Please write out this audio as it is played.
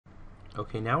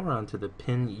Okay, now we're on to the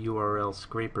pin URL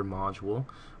scraper module,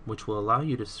 which will allow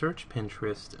you to search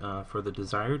Pinterest for the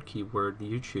desired keyword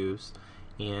you choose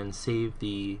and save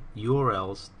the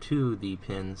URLs to the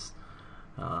pins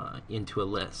into a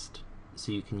list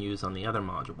so you can use on the other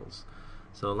modules.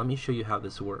 So let me show you how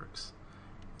this works.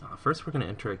 First we're going to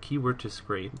enter a keyword to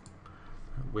scrape,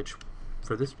 which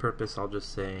for this purpose I'll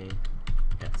just say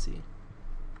Etsy.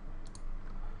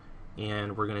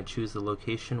 And we're going to choose the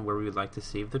location where we would like to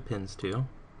save the pins to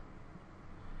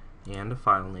and a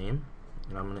file name,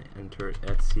 and I'm going to enter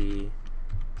Etsy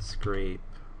scrape.csv.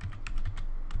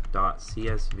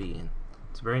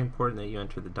 It's very important that you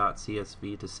enter the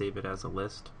 .csv to save it as a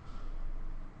list.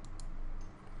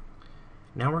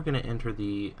 Now we're going to enter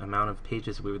the amount of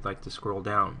pages we would like to scroll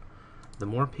down. The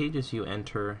more pages you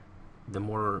enter, the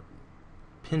more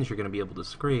pins you're going to be able to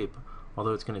scrape,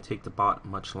 although it's going to take the bot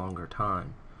much longer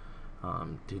time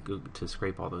to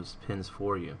scrape all those pins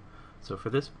for you. So for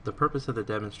this, the purpose of the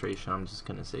demonstration, I'm just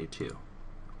going to say 2.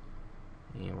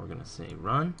 And we're going to say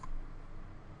run.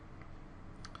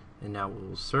 And now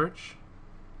we'll search.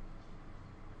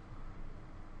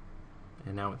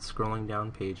 And now it's scrolling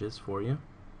down pages for you.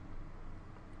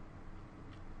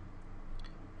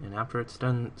 And after it's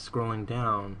done scrolling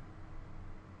down,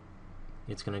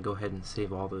 it's going to go ahead and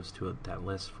save all those to that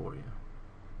list for you.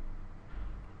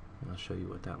 And I'll show you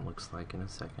what that looks like in a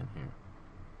second here.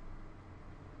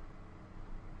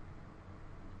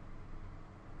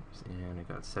 And I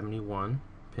got 71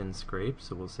 pin scrapes,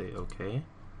 so we'll say OK.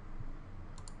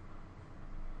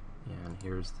 And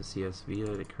here's the CSV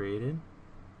that it created.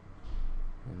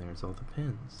 And there's all the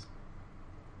pins.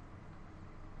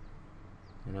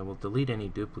 And it will delete any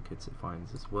duplicates it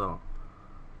finds as well.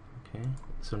 Okay,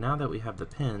 so now that we have the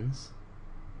pins,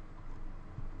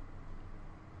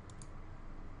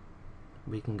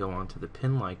 we can go on to the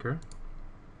pin liker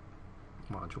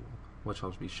module, which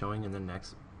I'll be showing in the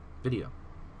next video.